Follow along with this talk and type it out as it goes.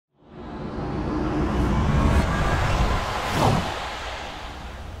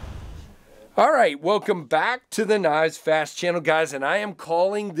All right, welcome back to the Knives Fast channel, guys, and I am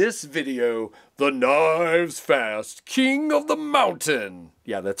calling this video the Knives Fast King of the Mountain.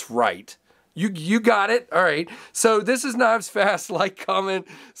 Yeah, that's right. You got it. All right. So this is Knives Fast. Like, comment,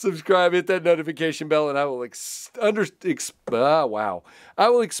 subscribe, hit that notification bell, and I will I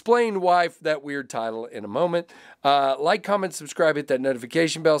will explain why that weird title in a moment. Like, comment, subscribe, hit that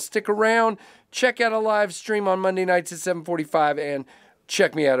notification bell. Stick around. Check out a live stream on Monday nights at 7:45 and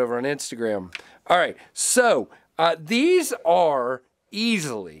check me out over on Instagram. All right, so these are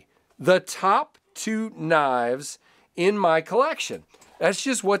easily the top 2 knives in my collection. That's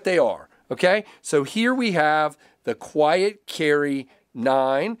just what they are, okay? So here we have the Quiet Carry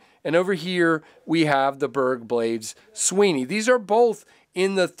 9, and over here we have the Berg Blades Sweeney. These are both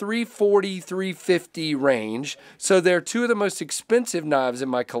in the $340, $350 range, so they're 2 of the most expensive knives in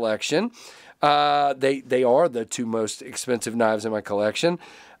my collection. They are the 2 most expensive knives in my collection.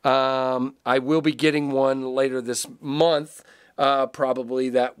 I will be getting one later this month, probably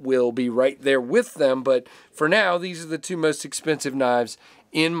that will be right there with them. But for now, these are the 2 most expensive knives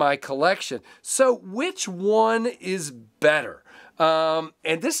in my collection. So which one is better?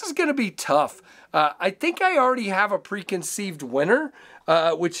 And this is going to be tough. I think I already have a preconceived winner,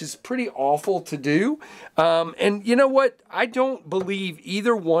 which is pretty awful to do. And you know what? I don't believe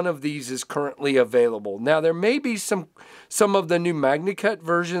either one of these is currently available. Now, there may be some of the new MagnaCut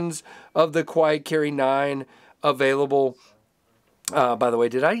versions of the Quiet Carry 9 available. By the way,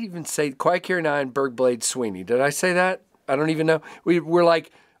 did I even say Quiet Carry 9 Berg Blade Sweeney? Did I say that? I don't even know. We're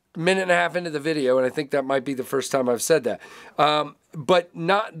like a minute and a half into the video, and I think that might be the first time I've said that. But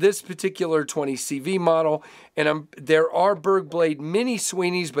not this particular 20CV model. And there are Berg Blade Mini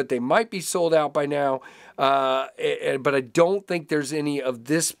Sweeneys, but they might be sold out by now. But I don't think there's any of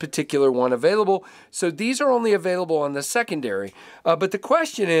this particular one available. So these are only available on the secondary. But the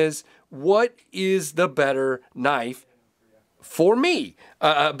question is, what is the better knife for me?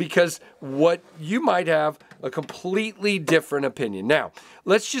 Because what you might have a completely different opinion. Now,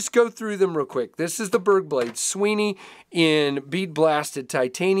 let's just go through them real quick. This is the Berg Blade Sweeney in bead blasted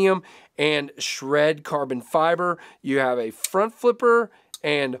titanium and shred carbon fiber. You have a front flipper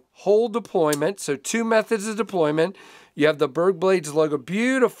and hole deployment, so 2 methods of deployment. You have the Berg Blades logo,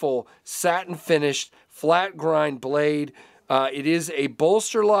 beautiful satin finished flat grind blade. It is a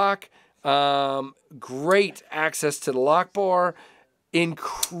bolster lock. Great access to the lock bar,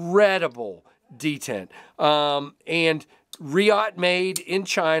 incredible detent, and Riot made in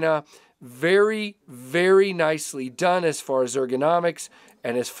China. Very, very nicely done as far as ergonomics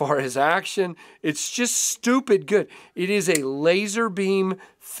and as far as action. It's just stupid good. It is a laser beam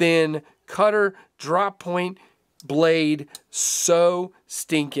thin cutter, drop point blade, so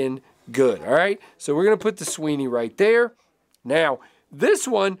stinking good. All right, so we're gonna put the Sweeney right there. Now, this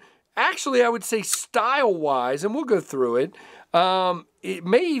one, actually, I would say style-wise, and we'll go through it, it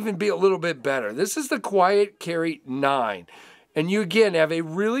may even be a little bit better. This is the Quiet Carry 9. And you, again, have a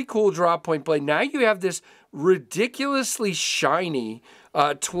really cool drop point blade. Now you have this ridiculously shiny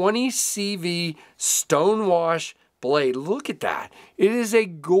 20 CV stonewash blade. Look at that. It is a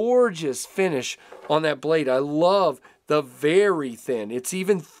gorgeous finish on that blade. I love the very thin. It's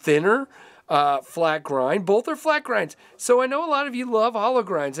even thinner. Flat grind. Both are flat grinds. So I know a lot of you love hollow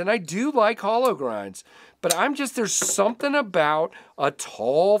grinds, and I do like hollow grinds. But there's something about a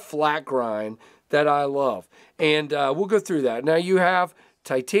tall flat grind that I love. And we'll go through that. Now you have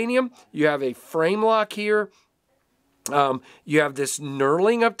titanium. You have a frame lock here. You have this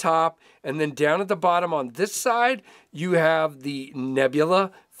knurling up top. And then down at the bottom on this side, you have the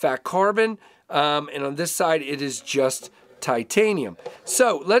Nebula fat carbon. And on this side, it is just titanium.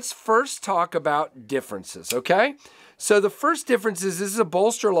 So let's first talk about differences, okay? So the first difference is this is a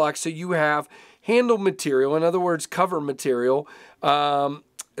bolster lock, so you have handle material, in other words, cover material,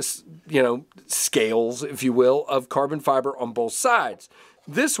 you know, scales, if you will, of carbon fiber on both sides.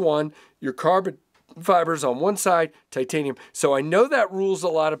 This one, your carbon fibers on one side, titanium. So I know that rules a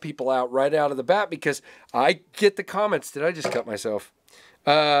lot of people out right out of the bat because I get the comments. Did I just cut myself?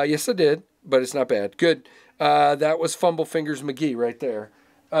 Yes, I did, but it's not bad. Good. That was Fumble Fingers McGee right there.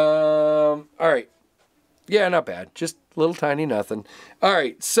 All right. Yeah, not bad. Just little tiny nothing. All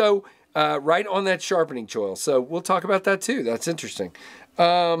right. So right on that sharpening choil. So we'll talk about that too. That's interesting.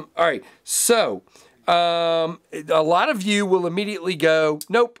 All right. So a lot of you will immediately go,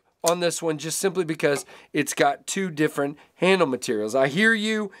 nope, on this one, just simply because it's got 2 different handle materials. I hear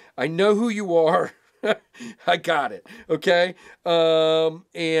you. I know who you are. I got it. Okay.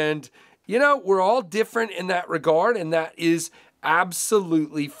 And you know, we're all different in that regard, and that is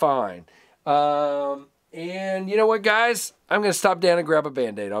absolutely fine. And you know what, guys? I'm going to stop down and grab a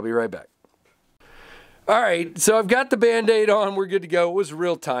Band-Aid. I'll be right back. All right, so I've got the Band-Aid on. We're good to go. It was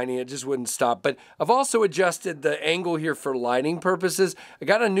real tiny. It just wouldn't stop. But I've also adjusted the angle here for lighting purposes. I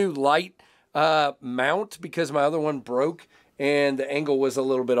got a new light mount because my other one broke and the angle was a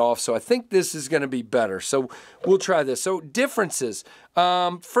little bit off. So I think this is going to be better. So we'll try this. So differences.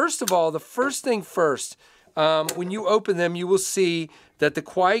 First of all, the first thing first, when you open them, you will see that the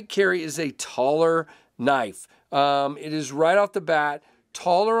Quiet Carry is a taller knife. It is right off the bat,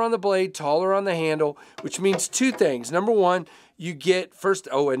 taller on the blade, taller on the handle, which means two things. Number one, you get first,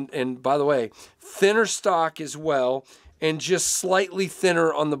 and by the way, thinner stock as well, and just slightly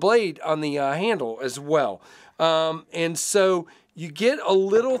thinner on the blade, on the handle as well. And so you get a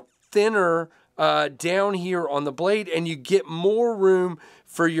little thinner down here on the blade, and you get more room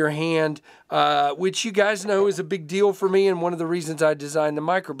for your hand, which you guys know is a big deal for me and one of the reasons I designed the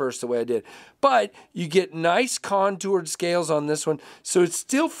microburst the way I did. But you get nice contoured scales on this one, so it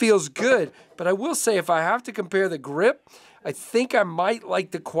still feels good. But I will say, if I have to compare the grip, I think I might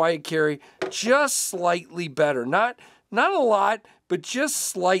like the Quiet Carry just slightly better. Not a lot, but just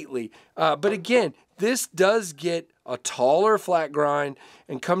slightly. But again, this does get a taller flat grind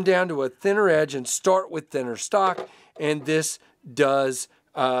and come down to a thinner edge and start with thinner stock, and this does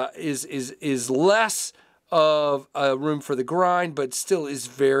is less of a room for the grind, but still is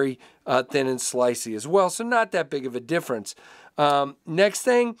very thin and slicey as well, so not that big of a difference. Next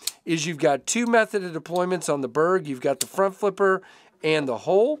thing is you've got two method of deployments on the Berg. You've got the front flipper and the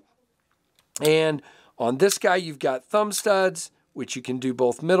hole, and on this guy you've got thumb studs, which you can do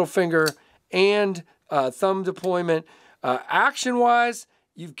both middle finger and thumb deployment. Action-wise,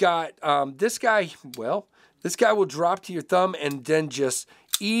 you've got this guy, well, this guy will drop to your thumb and then just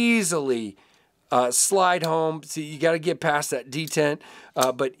easily slide home. So you got to get past that detent,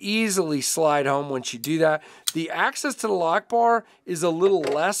 but easily slide home once you do that. The access to the lock bar is a little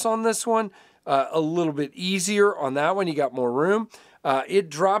less on this one, a little bit easier on that one. You got more room. It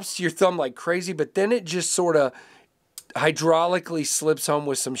drops to your thumb like crazy, but then it just sort of hydraulically slips home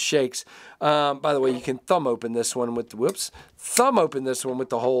with some shakes. By the way, you can thumb open this one with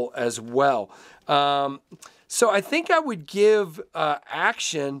the hole as well. So I think I would give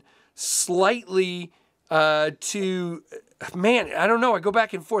action slightly to, man, I don't know. I go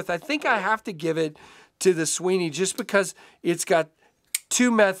back and forth. I think I have to give it to the Sweeney just because it's got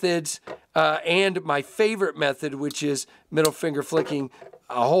two methods and my favorite method, which is middle finger flicking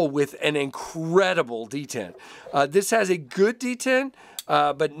a hole with an incredible detent. This has a good detent,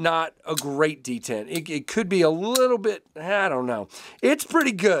 but not a great detent. It could be a little bit, I don't know. It's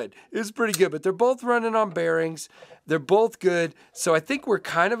pretty good. It's pretty good, but they're both running on bearings. They're both good. So I think we're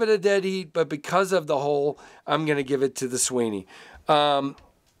kind of at a dead heat, but because of the hole, I'm going to give it to the Sweeney.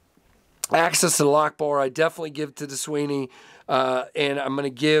 Access to the lock bar, I definitely give to the Sweeney, and I'm going to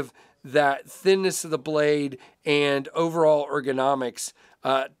give that thinness of the blade and overall ergonomics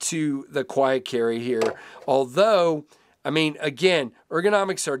to the Quiet Carry here. Although, I mean, again,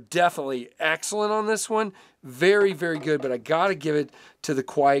 ergonomics are definitely excellent on this one. Very, very good, but I got to give it to the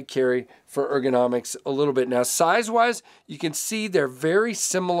Quiet Carry for ergonomics a little bit. Now, size-wise, you can see they're very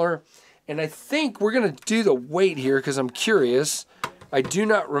similar, and I think we're going to do the weight here because I'm curious. I do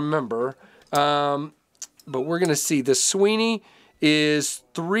not remember, but we're going to see. The Sweeney is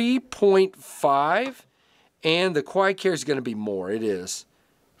 3.5, and the Quiet Carry is going to be more. It is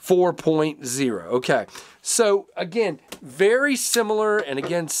 4.0. Okay, so again, very similar, and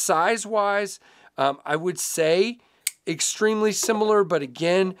again, size-wise, I would say extremely similar, but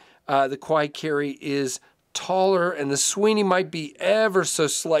again, the Quiet Carry is taller, and the Sweeney might be ever so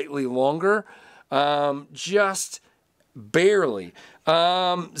slightly longer, just barely.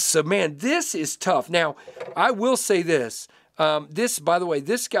 So, man, this is tough. Now, I will say this. By the way,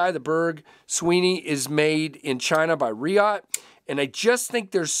 this guy, the Berg Sweeney, is made in China by Riot. And I just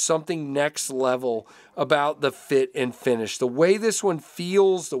think there's something next level about the fit and finish. The way this one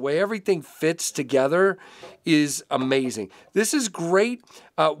feels, the way everything fits together is amazing. This is great.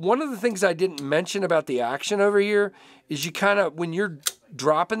 One of the things I didn't mention about the action over here is you kind of, when you're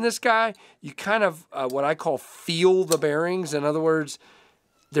dropping this guy, you kind of, what I call feel the bearings. In other words,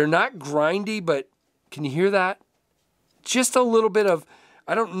 they're not grindy, but can you hear that? Just a little bit of,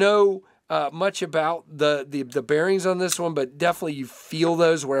 I don't know much about the bearings on this one, but definitely you feel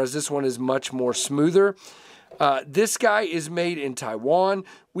those, whereas this one is much more smoother. This guy is made in Taiwan.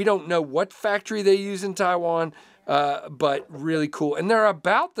 We don't know what factory they use in Taiwan, but really cool. And they're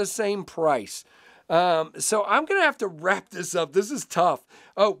about the same price. So I'm going to have to wrap this up. This is tough.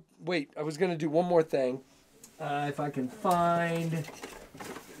 Oh, wait, I was going to do one more thing. If I can find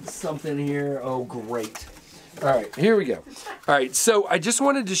something here. Oh, great. All right, here we go. All right, so I just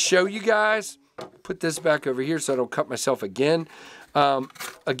wanted to show you guys, put put this back over here so I don't cut myself again.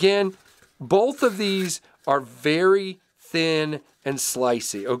 Again, both of these are very thin and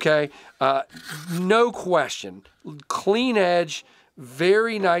slicey, okay? No question. Clean edge,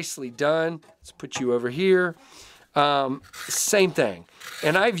 very nicely done. Let's put you over here. Same thing.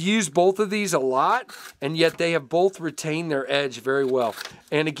 And I've used both of these a lot, and yet they have both retained their edge very well.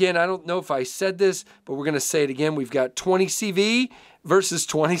 And again, I don't know if I said this, but we're going to say it again. We've got 20 CV versus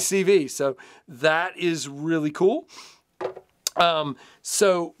 20 CV. So that is really cool.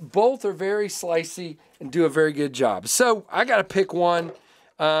 So both are very slicey and do a very good job. So I got to pick one.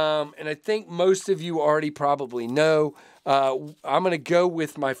 And I think most of you already probably know. I'm going to go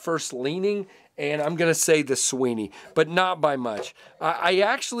with my first leaning, and I'm going to say the Sweeney, but not by much. I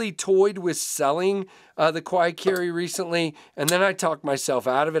actually toyed with selling the Quiet Carry recently, and then I talked myself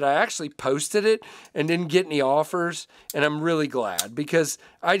out of it. I actually posted it and didn't get any offers, and I'm really glad because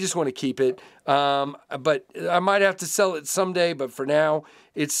I just want to keep it. But I might have to sell it someday, but for now,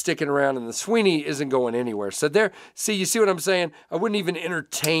 it's sticking around, and the Sweeney isn't going anywhere. So there, see, you see what I'm saying? I wouldn't even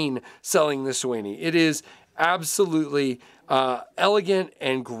entertain selling the Sweeney. It is absolutely elegant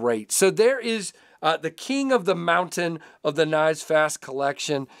and great. So there is the king of the mountain of the KnivesFAST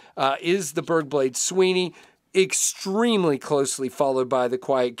collection is the Bergblade Sweeney, extremely closely followed by the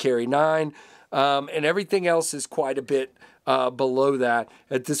Quiet Carry 9, and everything else is quite a bit below that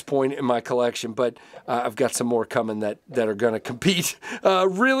at this point in my collection, but I've got some more coming that are going to compete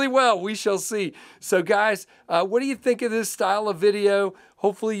really well. We shall see. So guys, what do you think of this style of video?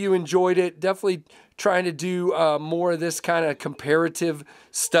 Hopefully you enjoyed it. Definitely trying to do more of this kind of comparative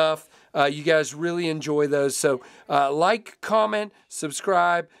stuff. You guys really enjoy those. So like, comment,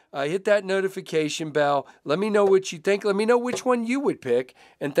 subscribe, hit that notification bell. Let me know what you think. Let me know which one you would pick.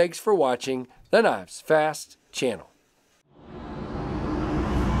 And thanks for watching the KnivesFAST channel.